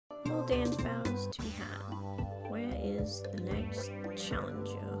dance battles to be had. Where is the next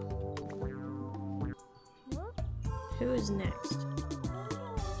challenger? Who is next?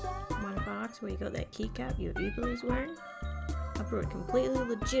 Mind if I ask where you got that keycap your Ooblets is wearing? I brought it completely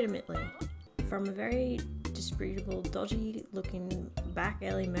legitimately from a very disputable, dodgy looking back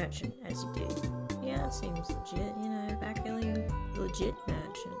alley merchant, as you do. Yeah, that seems legit, you know, back alley legit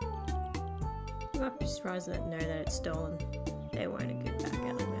merchant. You might be surprised that know that it's stolen. They weren't a good back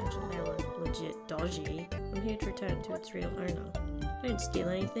alley merchant, they were legit dodgy. I'm here to return it to its real owner. I didn't steal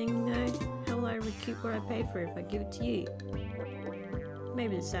anything, no. How will I recoup what I paid for it if I give it to you?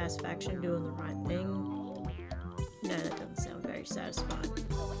 Maybe the satisfaction of doing the right thing. No, that doesn't sound very satisfying.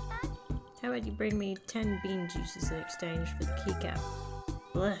 How about you bring me 10 bean juices in exchange for the keycap?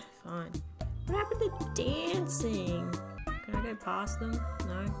 Blech, fine. What happened to dancing? Can I go past them?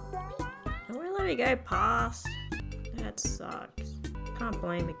 No? They won't let me go past. That sucks. Can't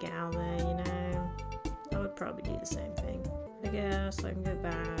blame a gal there, you know. I would probably do the same thing. I guess I can go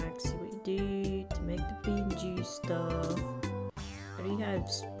back, see what you do to make the bean juice stuff. I do have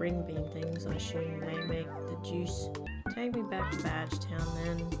spring bean things, I assume they make the juice. Take me back to Badge Town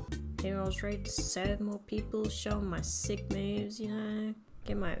then. Here I was ready to serve more people, show them my sick moves, you know.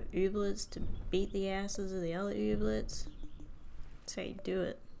 Get my Ooblets to beat the asses of the other Ooblets. That's how you do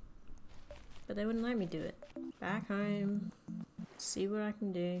it. But they wouldn't let me do it. Back home, see what I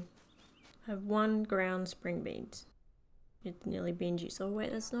can do. I have 1 ground spring beans. It's nearly bean juice. Oh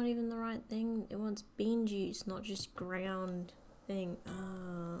wait, that's not even the right thing. It wants bean juice, not just ground thing.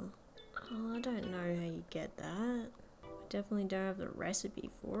 Oh, I don't know how you get that. I definitely don't have the recipe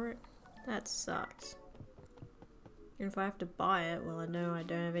for it. That sucks. And if I have to buy it, well I know I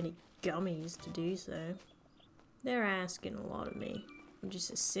don't have any gummies to do so. They're asking a lot of me. I'm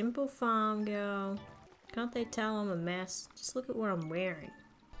just a simple farm girl. Can't they tell I'm a mess? Just look at what I'm wearing.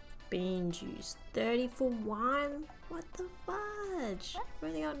 Bean juice. 30 for 1? What the fudge? I've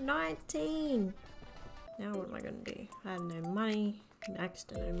only got 19. Now what am I gonna do? I have no money. Next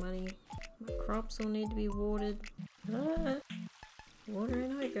to no money. My crops all need to be watered.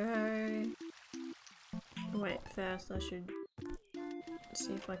 Watering I go. Wait, first I should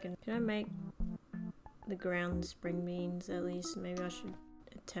see if I can I make the ground spring beans at least? Maybe I should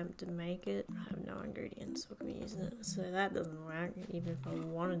attempt to make it. I have no ingredients, what can we use it? So that doesn't work, even if I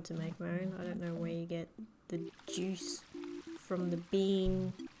wanted to make my own. I don't know where you get the juice from the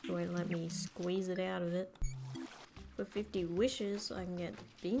bean. It won't let me squeeze it out of it. For 50 wishes, I can get the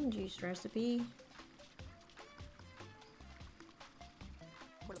bean juice recipe.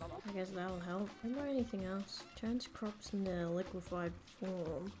 I guess that'll help. What about anything else? Turns crops into liquefied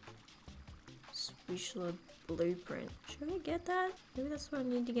form. Swisher blueprint. Should I get that? Maybe that's what I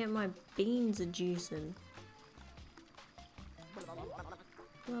need to get my beans a juicing.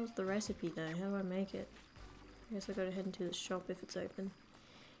 That was the recipe though. How do I make it? I guess I gotta head into the shop if it's open.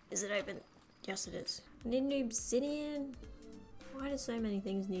 Is it open? Yes it is. I need new obsidian. Why do so many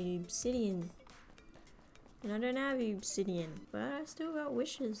things need obsidian? And I don't have obsidian, but I still got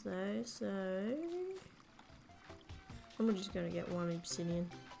wishes though, so I'm just gonna get 1 obsidian.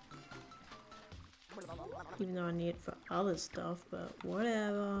 Even though I need it for other stuff, but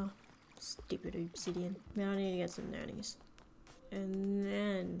whatever. Stupid obsidian. Now I need to get some nannies. And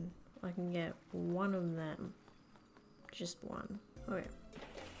then I can get 1 of them. Just 1. Okay.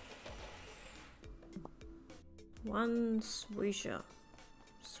 1 swisher.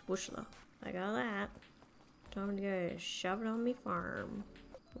 Swishler. I got that. Time to go shove it on me farm.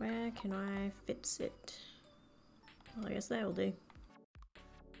 Where can I fix it? Well, I guess that'll do.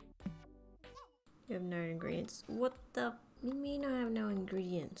 You have no ingredients. What the? You mean I have no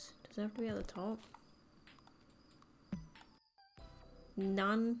ingredients? Does it have to be at the top?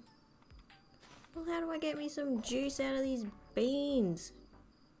 None? Well, how do I get me some juice out of these beans?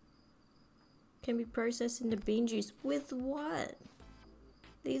 Can be processed into bean juice. With what?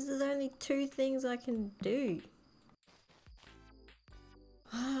 These are the only 2 things I can do.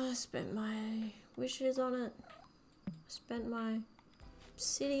 I spent my wishes on it. I spent my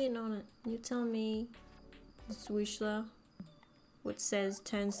obsidian on it. You're telling me Swishler, what says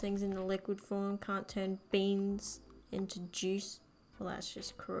turns things into liquid form, can't turn beans into juice? Well, that's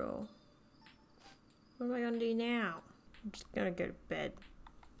just cruel. What am I gonna do now? I'm just gonna go to bed.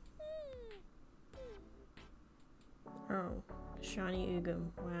 Oh, shiny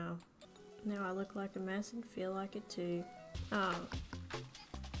Oogum, wow. Now I look like a mess and feel like it too. Oh,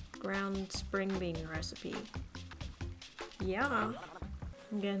 ground spring bean recipe. Yeah,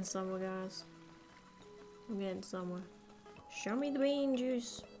 I'm getting somewhere guys. I'm getting somewhere. Show me the bean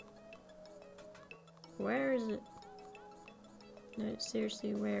juice. Where is it? No,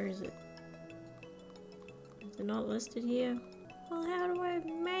 seriously, where is it? Is it not listed here? Well, how do I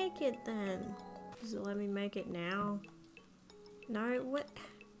make it then? Does it let me make it now? No, what?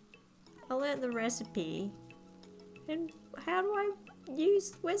 I'll let the recipe. And how do I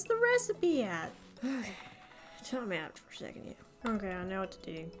use, where's the recipe at? Time out for a second here. Okay, I know what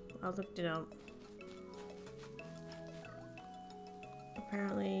to do. I looked it up.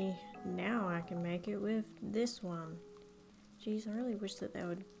 Apparently, now I can make it with this one. Jeez, I really wish that they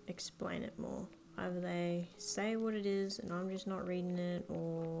would explain it more. Either they say what it is and I'm just not reading it,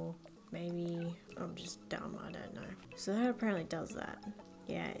 or maybe I'm just dumb, I don't know. So that apparently does that.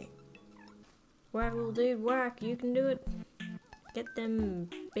 Yay. Work, little dude, work, you can do it. Get them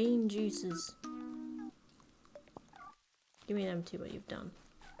bean juices. Give me them too, what you've done.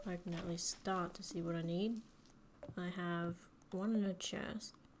 I can at least start to see what I need. I have one in a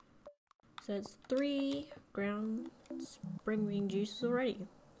chest. So it's 3 ground spring bean juices already.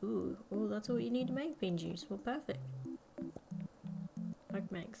 Ooh, oh, that's all you need to make bean juice. Well, perfect. I can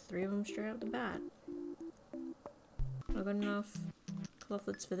make 3 of them straight out the bat. I've got enough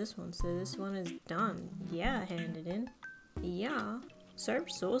clothlets for this one, so this one is done. Yeah, hand it in. Yeah. So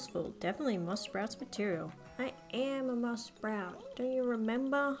resourceful. Definitely moss sprouts material. I am a moss sprout. Don't you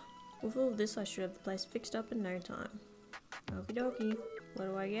remember? With all this, I should have the place fixed up in no time. Okie dokie. What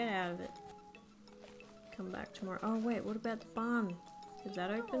do I get out of it? Come back tomorrow. Oh wait, what about the barn? Is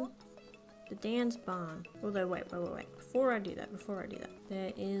that open? The Dan's barn. Although wait. Before I do that,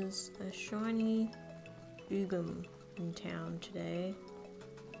 there is a shiny Oogum in town today.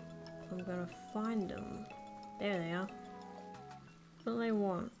 I'm gonna find them. There they are. What do they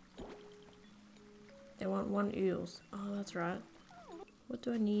want? They want 1 oodles. Oh, that's right. What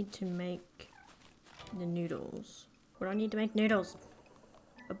do I need to make the noodles? What do I need to make noodles?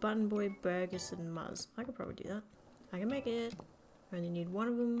 A button boy, burgers, and muzz. I could probably do that. I can make it. I only need 1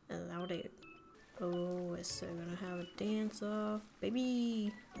 of them, and that'll do it. Oh, we're so gonna have a dance off.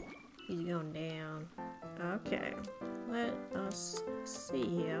 Baby! He's going down. Okay. Let us see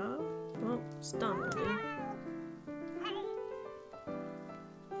here. Well, stun will do.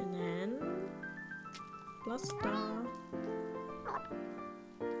 And then Fluster.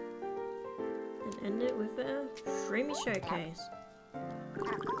 And end it with a Shroomy Showcase.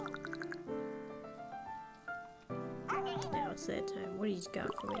 Now it's their turn. What do you got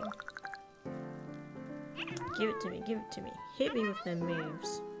for me? Give it to me, give it to me. Hit me with them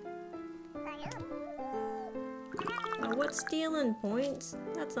moves. Oh, what's stealing points?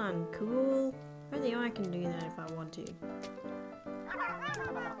 That's uncool. Only I can do that if I want to.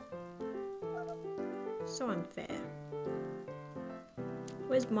 So unfair.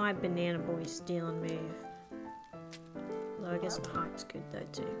 Where's my banana boy stealing move? Although I guess the hype's good though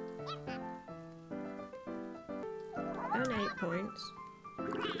too. Earn 8 points.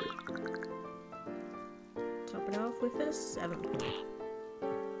 Top it off with a 7 point.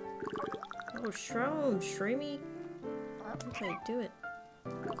 Oh, show him, Shroomy. Okay, do it.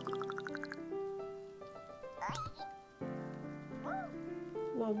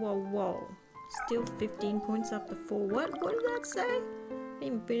 Whoa. Still 15 points after 4. What did that say? I didn't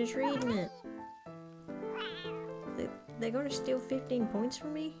even finish reading it. They're gonna steal 15 points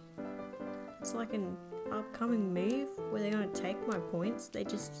from me? It's like an upcoming move where they're gonna take my points. They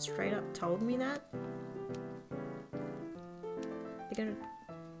just straight up told me that. They're gonna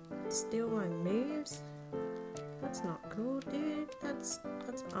steal my moves? That's not cool, dude. That's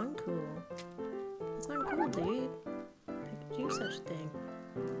uncool. That's uncool, dude. They could do such a thing.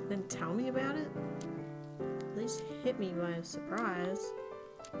 Then tell me about it? At least hit me by surprise.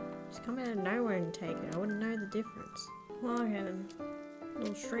 Just come out of nowhere and take it. I wouldn't know the difference. Well, okay then.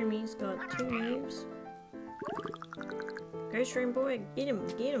 Little Shroomy's got 2 moves. Go Shroom boy, get him,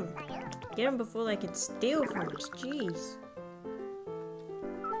 get him. Get him before they can steal from us, jeez.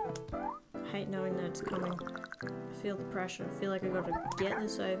 I hate knowing that it's coming. I feel the pressure. I feel like I gotta get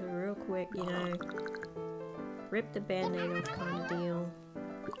this over real quick, you know. Rip the band-aid off kind of deal.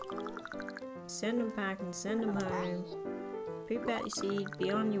 Send them back and send them home. Poop out your seed, be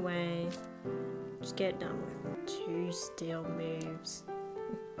on your way. Just get it done with. 2 steal moves.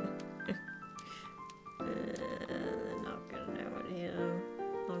 They're not gonna know what hit them.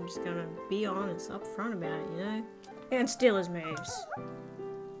 I'm just gonna be honest up front about it, you know? And steal his moves.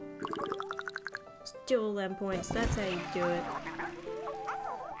 Steal all them points, that's how you do it.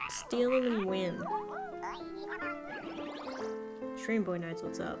 Steal them and win. Shroom boy knows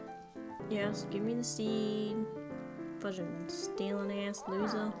what's up. Yes, give me the seed. Fudging stealing ass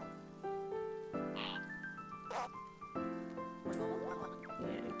loser.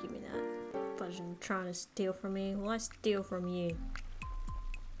 Yeah, give me that. Fudging trying to steal from me? Well, I steal from you.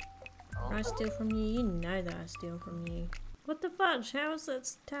 When I steal from you, you know that I steal from you. What the fudge? How is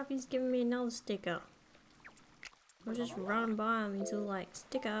that Taffy's giving me another sticker? I was just running by him, he's all like,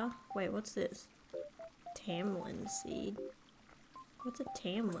 sticker? Wait, what's this? Tamlin seed. What's a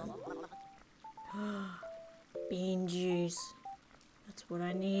tamlin? Bean juice. That's what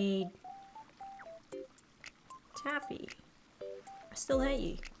I need. Taffy. I still hate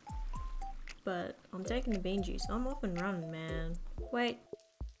you. But I'm taking the bean juice. I'm off and running, man. Wait.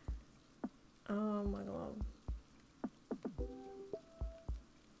 Oh my god.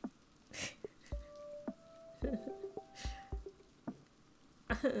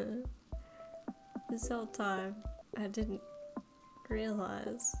 This whole time, I didn't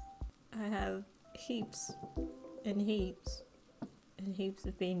realize I have heaps and heaps and heaps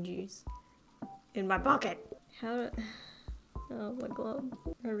of bean juice in my pocket. Oh my god,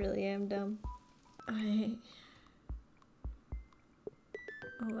 I really am dumb. Oh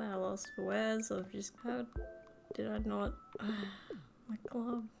wow, lost for words. How did I not? My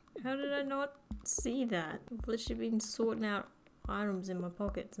glove. How did I not see that? I've literally been sorting out items in my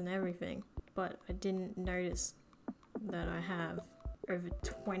pockets and everything, but I didn't notice that I have over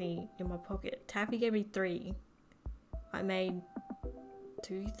 20 in my pocket. Taffy gave me 3. I made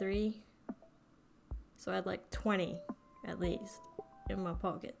 2, 3. So I had like 20 at least in my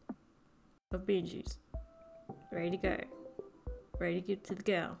pocket of bean juice. Ready to go. Ready to give to the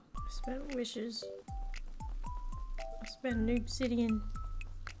girl. I spent wishes. I spent an obsidian.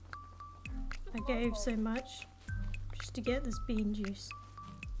 I gave so much just to get this bean juice.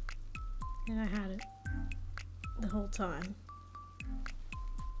 And I had it the whole time.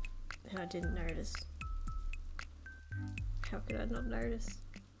 And I didn't notice. How could I not notice?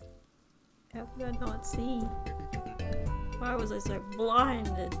 How could I not see? Why was I so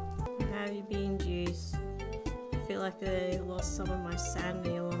blinded? I have your bean juice. I feel like I lost some of my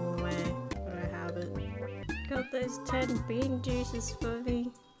sanity along the way, but I have it. Got those 10 bean juices for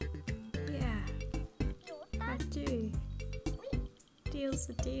me. Yeah, I do. Deal's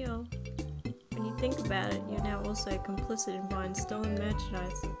the deal. When you think about it, you're now also complicit in buying stolen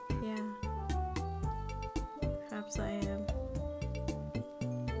merchandise. Yeah. Perhaps I am.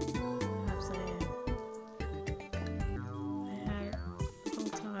 Perhaps I am. I had it the whole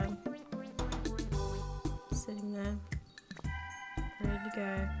time. Sitting there. Ready to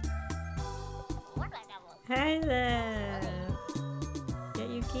go. Hey there! Get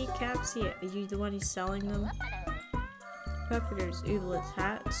your keycaps here. Are you the one who's selling them? Perforators, Ooblets,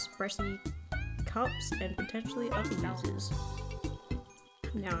 hats, espresso cups, and potentially other uses.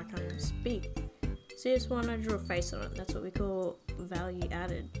 Now I can't even speak. See this one? I drew a face on it. That's what we call value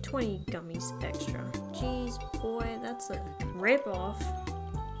added. 20 gummies extra. Jeez, boy, that's a rip-off.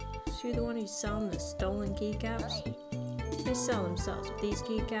 So you're the one who's selling the stolen keycaps? They sell themselves. With these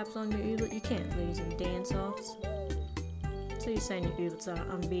keycaps on your Ooblet, you can't lose in dance-offs. So you're saying your Ooblets are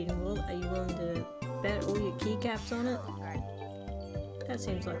unbeatable. Are you willing to bet all your keycaps on it? That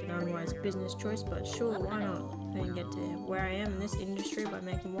seems like an unwise business choice, but sure, why not? I can get to where I am in this industry by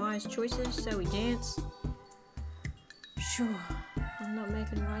making wise choices, so we dance. Sure, I'm not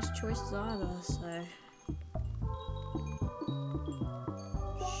making wise choices either, so...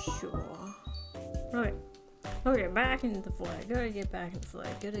 Sure. Right. Okay, back into the flag. Gotta get back in the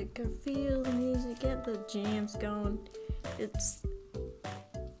flag. Gotta feel the music, get the jams going. It's...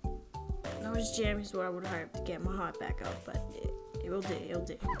 Not as jammy as what I would hope to get my heart back up, but it will do, it'll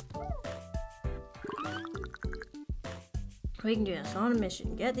do. We can do this on a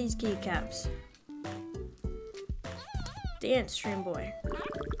mission. Get these keycaps. Dance, Stream Boy.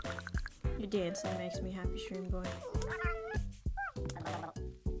 Your dancing makes me happy, Stream Boy.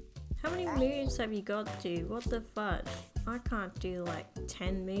 How many moves have you got to? What the fudge? I can't do like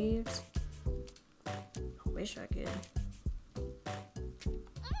 10 moves. I wish I could.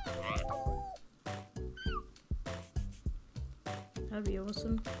 That'd be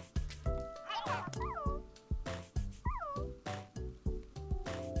awesome.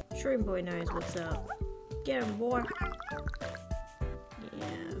 Shroom Boy knows what's up. Get him, boy.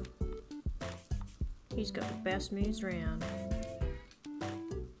 Yeah. He's got the best moves around.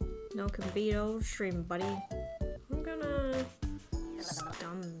 No one can beat old Shroom, buddy. I'm gonna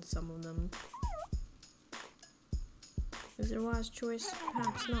stun some of them. Is it a wise choice?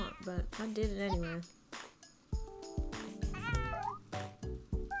 Perhaps not, but I did it anyway.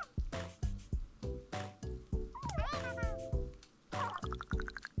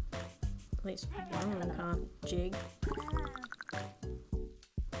 At least one of them can't jig.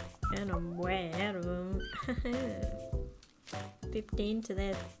 And I'm way out of them. 15 to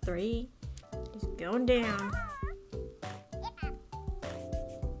their 3. You He's going down.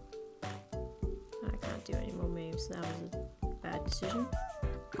 I can't do any more moves. That was a bad decision.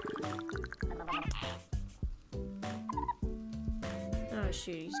 Oh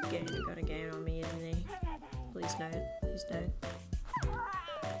shoot, he's got a game on me, isn't he? Please don't. Please don't.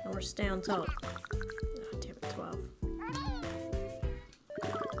 I want to stay on top. Oh, damn it, 12.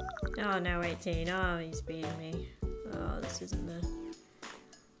 Oh, no, 18. Oh, he's beating me. Oh, this isn't the...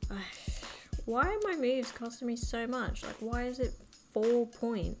 Why are my moves costing me so much? Like, why is it 4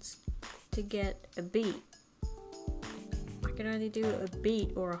 points to get a beat? I can only do a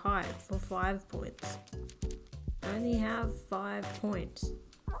beat or a hide for 5 points. I only have 5 points.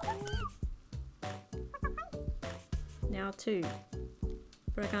 Now 2.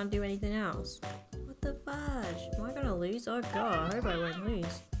 But I can't do anything else. What the fudge? Am I gonna lose? Oh god, I hope I won't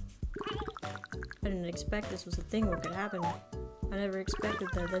lose. I didn't expect this was a thing that could happen. I never expected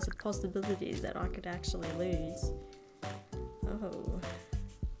that there's a possibility that I could actually lose. Oh.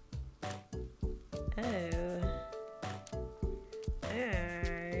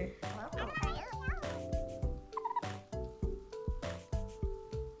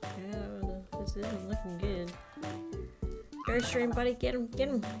 Oh. This isn't looking good. Go stream, buddy, get him, get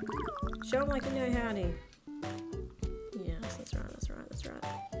him. Show him like you know how to. Yes, that's right, that's right, that's right.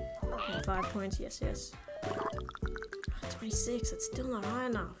 And 5 points, yes, yes. 26, it's still not high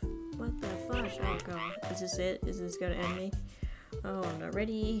enough. What the fudge? Oh god, is this it? Is this gonna end me? Oh, I'm not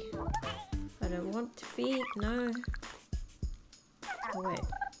ready. I don't want defeat, no. Oh wait,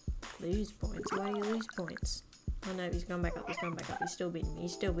 lose points, why do you lose points? Oh no, he's gone back up, he's gone back up, he's still beating me,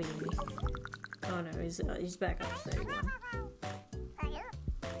 he's still beating me. Oh no, he's back up to 31.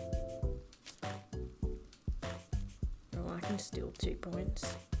 Oh, I can steal 2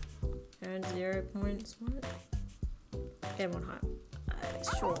 points. And 0 points, what? Get 1 hype.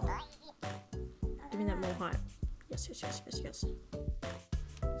 Sure. Give me that more hype. Yes, yes, yes, yes, yes.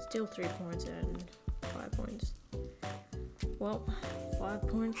 Still 3 points and 5 points. Well, 5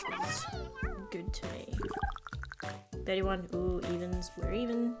 points is good to me. 31. Ooh, evens. We're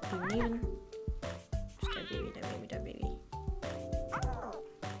even. Even. Just don't beat me, don't beat me, don't beat me.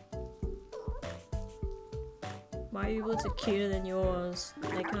 My Ooblets are cuter than yours.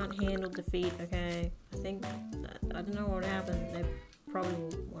 They can't handle defeat, okay? I think that, I don't know what happened. They probably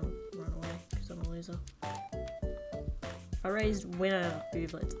will want to run away because I'm a loser. I raised winner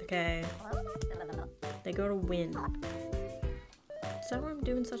Ooblets, okay? They gotta win. Is that why I'm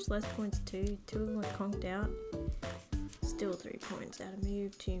doing such less points too? 2 of them are conked out. Still 3 points. Add a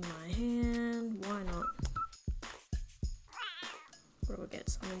move to my hand. Why not? What do we get?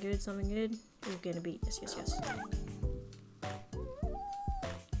 Something good, something good? We're gonna beat. Yes, yes, yes.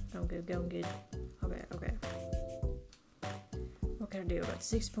 Going good, going good. Okay, okay. What can I do? I got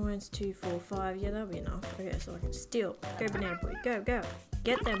 6 points, 2, 4, 5. Yeah, that'll be enough. Okay, so I can steal. Go, banana boy. Go, go.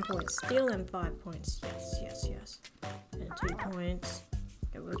 Get them points. Steal them 5 points. Yes, yes, yes. And 2 points.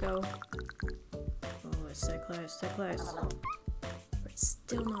 Here we go. Oh, it's so close, so close. But it's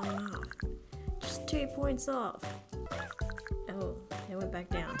still not enough. Just 2 points off. Oh, they went back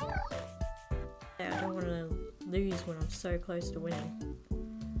down. Yeah, I don't want to lose when I'm so close to winning.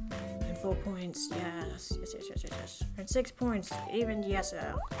 And 4 points, yes, yes, yes, yes, yes, yes. And 6 points, even, yes,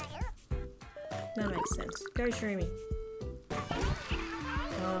 sir. That makes sense. Go, Shroomy.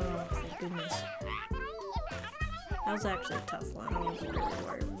 Oh, thank goodness. That was actually a tough one. I wasn't really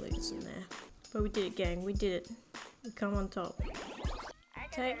worried about losing there. But we did it, gang. We did it. We come on top.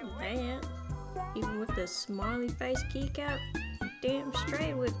 Take that. Even with the smiley face keycap. Damn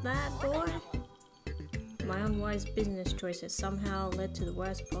straight with that, boy. My unwise business choices somehow led to the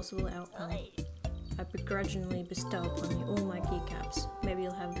worst possible outcome. I begrudgingly bestow upon you all my keycaps. Maybe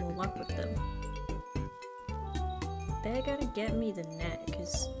you'll have more luck with them. They're gonna get me the net,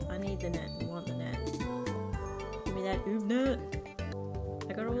 because I need the net and want the net. Give me that Ooblet.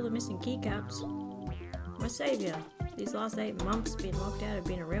 I got all the missing keycaps. My savior. These last 8 months being locked out have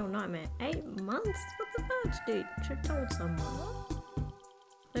been a real nightmare. 8 months? What the fudge, dude? Should've told someone.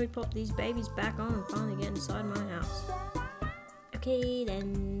 Let me pop these babies back on and finally get inside my house. Okay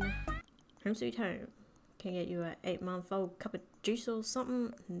then. Home sweet home. Can I get you a 8-month-old cup of juice or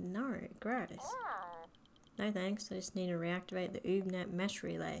something? No, gratis. No thanks, I just need to reactivate the Oobnet mesh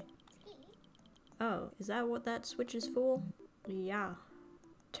relay. Oh, is that what that switch is for? Yeah.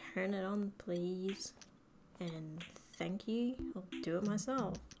 Turn it on, please. And thank you. I'll do it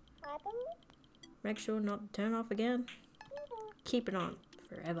myself. Make sure not to turn off again. Keep it on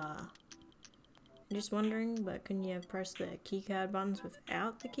forever. I'm just wondering, but couldn't you have pressed the keycard buttons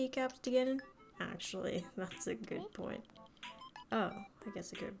without the keycaps to get in? Actually, that's a good point. Oh, I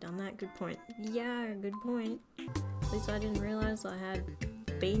guess I could have done that. Good point. Yeah, good point. At least I didn't realize I had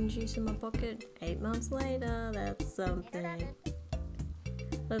bean juice in my pocket 8 months later. That's something.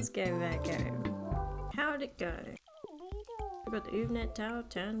 Let's go back home. How'd it go? I've got the Oobnet tower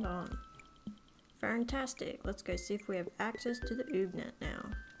turned on. Fantastic. Let's go see if we have access to the Oobnet now.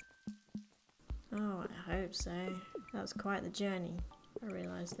 Oh, I hope so. That was quite the journey. I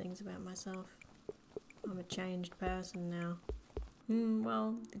realised things about myself. I'm a changed person now.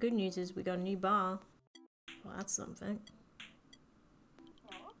 Well, the good news is we got a new bar. Well, that's something.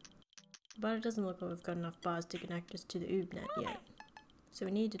 But it doesn't look like we've got enough bars to connect us to the Oobnet yet. So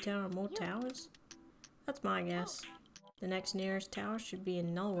we need to turn on more towers? That's my guess. The next nearest tower should be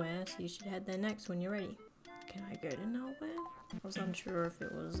in Nowhere, so you should head there next when you're ready. Can I go to Nowhere? I was unsure if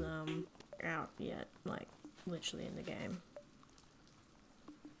it was out yet, like literally in the game.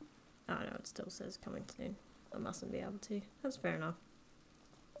 Oh no, it still says coming soon. I mustn't be able to. That's fair enough.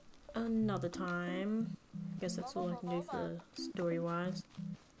 Another time. I guess that's all I can do for story-wise.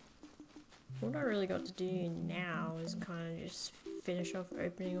 What I really got to do now is kind of just finish off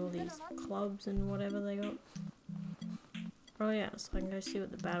opening all these clubs and whatever they got. Oh yeah, so I can go see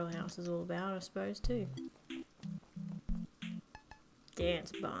what the battle house is all about, I suppose, too.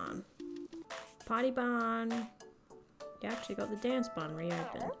 Dance barn. Party barn! You actually got the dance barn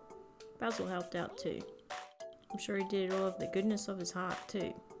reopened. Basil helped out too. I'm sure he did it all of the goodness of his heart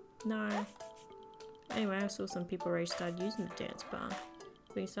too. No. Anyway, I saw some people already started using the dance barn.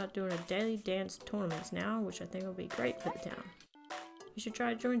 We can start doing a daily dance tournaments now, which I think will be great for the town. You should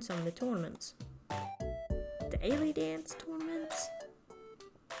try to join some of the tournaments. Daily dance tournaments?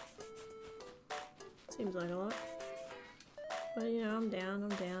 Seems like a lot. But you know, I'm down.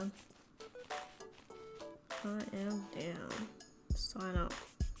 I am down. Sign up.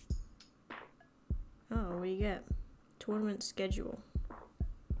 Oh, what do you get? Tournament schedule.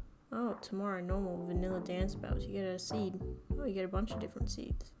 Oh, tomorrow normal vanilla dance battles. You get a seed. Oh, you get a bunch of different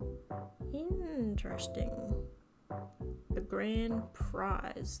seeds. Interesting. The grand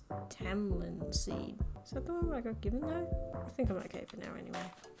prize. Tamlin seed. Is that the one I got given though? I think I'm okay for now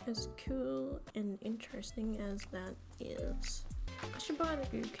anyway. As cool and interesting as that is. I should buy the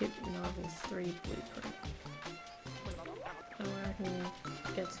Kit level 3 blueprint. Oh, I can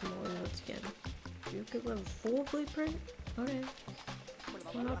get some more Ooblets again. Kit level 4 blueprint? Okay.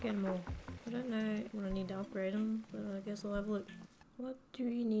 I'll not get more. I don't know when I need to upgrade them, but I guess I'll have a look. What do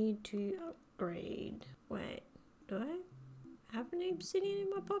you need to upgrade? Wait, do I have an obsidian in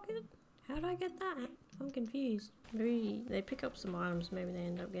my pocket? How did I get that? I'm confused. Maybe they pick up some items, maybe they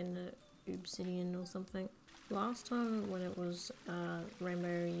end up getting an obsidian or something. Last time when it was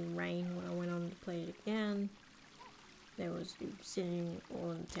Rainbow Rain, when I went on to play it again, there was obsidian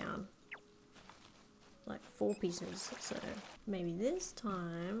all in the town. Like 4 pieces, so maybe this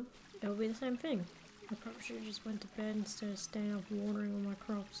time it'll be the same thing. I probably should have just went to bed instead of staying up watering all my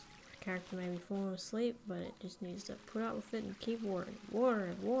crops. The character may be falling asleep, but it just needs to put up with it and keep watering.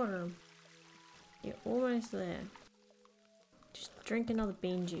 Water them. You're almost there. Just drink another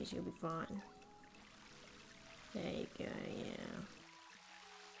bean juice, you'll be fine. There you go, yeah.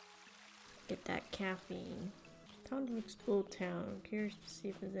 Get that caffeine. Time to explore town. I'm curious to see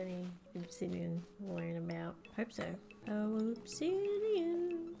if there's any obsidian lying about. Hope so. Oh,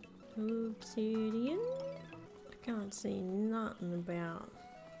 obsidian. Obsidian. I can't see nothing about.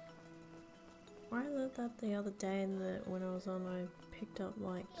 I learned that the other day that when I was on, I picked up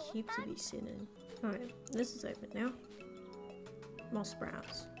like heaps of obsidian. Alright, this is open now. Moss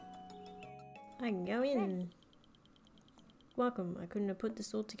sprouts. I can go in. Welcome. I couldn't have put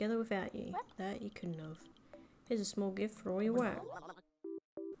this all together without you. That you couldn't have. Here's a small gift for all your work.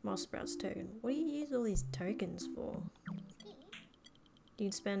 Moss sprouts token. What do you use all these tokens for? You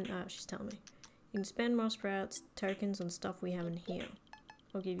can spend, she's telling me. You can spend moss sprouts tokens on stuff we have in here.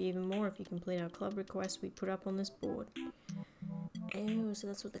 I'll give you even more if you complete our club request we put up on this board. Oh, so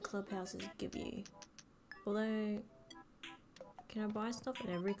that's what the clubhouses give you. Although, can I buy stuff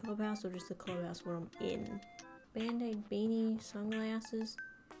in every clubhouse or just the clubhouse where I'm in? Band-aid beanie, sunglasses,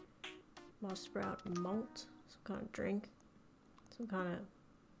 moss sprout malt. Some kind of drink. Some kind of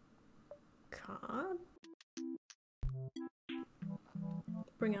card.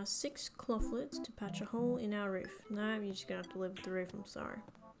 Bring us 6 clothlets to patch a hole in our roof. No, you're just gonna have to live with the roof, I'm sorry.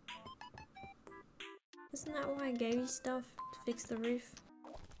 Isn't that why I gave you stuff? To fix the roof?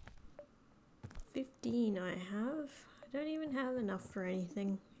 15 I have. I don't even have enough for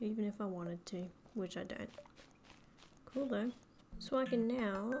anything, even if I wanted to, which I don't. Cool though. So I can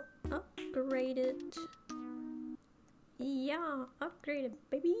now upgrade it. Yeah, upgrade it,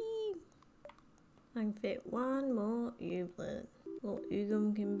 baby! I can fit 1 more Ooblet. Little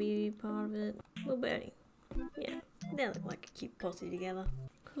Oogum can be part of it. Little birdie. Yeah, they look like a cute posse together.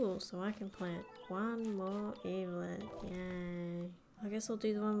 Cool, so I can plant one more Ooblet. Yay. I guess I'll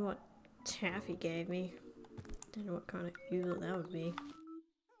do the one what Taffy gave me. Don't know what kind of Ooblet that would be.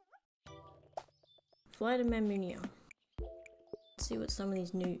 Flight of Mammunia. Let's see what some of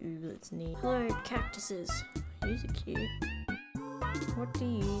these new Ooblets need. Hello, cactuses. These are cute. What do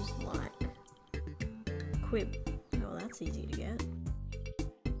you like? Quib. Oh, that's easy to get.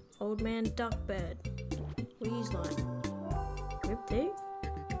 Old man Duckbird. What do you like? Quib too?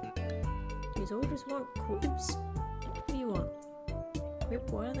 Do you all just want quibs? What do you want? Quib?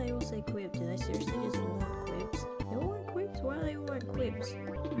 Why do they all say quib? Do they seriously just all want quibs? They all want quibs? Why do they all want quibs?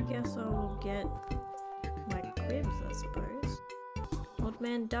 I guess I will get my quibs, I suppose. Old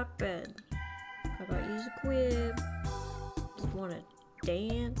man Duckbird. How about use a quib? Just wanna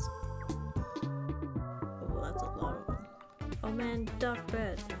dance? Oh, that's a lot of them. Old man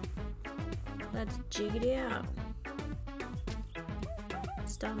Duckbird. Let's jig it out.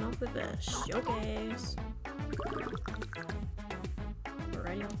 Starting off with a showcase.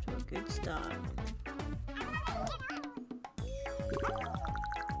 Already off to a good start.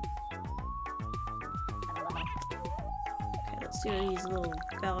 Okay, let's see what these little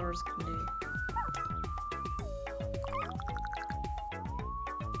fellas can do.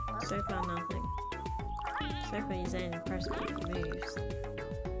 So far nothing. So far he's ain't impressed with the moves.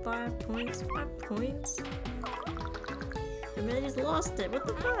 5 points? 5 points? I really just lost it, what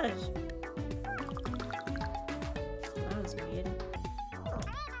the fudge? That was weird.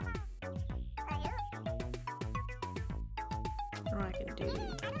 Or I can do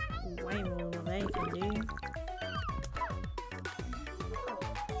way more than what they can do.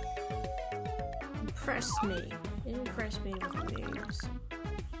 Impress me. Impress me with the moves.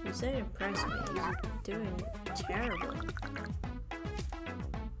 You say impress me, you're doing terrible.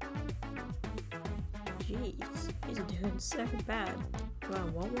 Jeez, he's doing so bad. Do I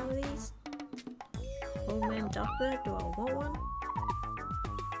want one of these? Old man Duckbird, do I want one?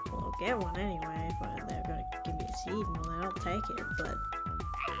 Well, I'll get one anyway if they're gonna give me a seed and all that, I'll take it, but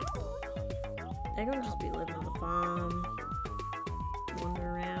they're gonna just be living on the farm, wandering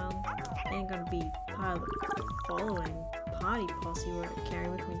around. They ain't gonna be part of the following party posse where I carry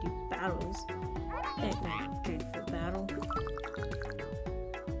with me do battles. They ain't not good for battle.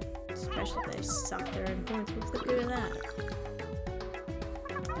 Especially if they suck their own points. What's the good of that?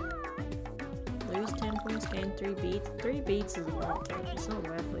 Lose 10 points, gain 3 beats. 3 beats is a lot, though. It's not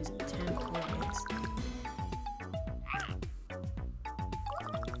worth losing 10 points.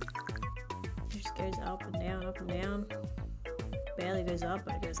 It just goes up and down, up and down. Barely goes up,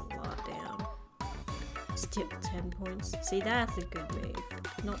 but it goes a lot down. Still 10 points. See, that's a good move.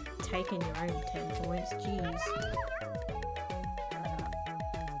 Not taking your own 10 points. Jeez.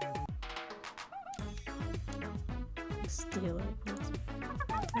 Steal points.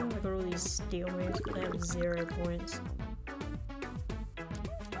 Oh, I got all these steal moves, but they have 0 points.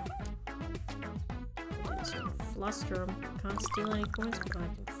 I'll do this one. Fluster them. Can't steal any points, but I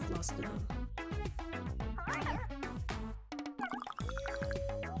can fluster them.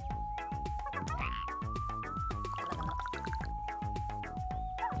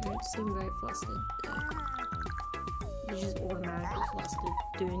 You don't seem very flustered. You're just automatically flustered,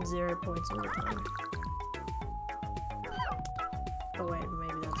 doing 0 points all the time. Oh wait,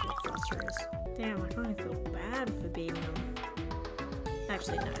 maybe that's what fluster is. Damn, I kind of feel bad for beating them.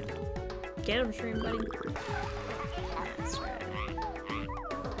 Actually, no. Get him, Shroom Buddy. That's right.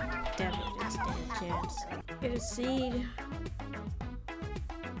 Definitely didn't stand a chance. Get a seed.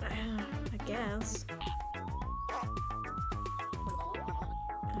 I guess.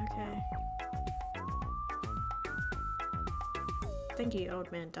 Okay. Thank you,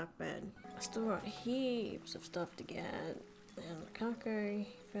 Old Man Duckbird. I still got heaps of stuff to get. And I can't go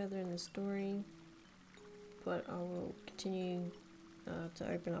further in the story, but I will continue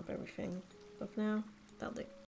to open up everything. But for now, that'll do.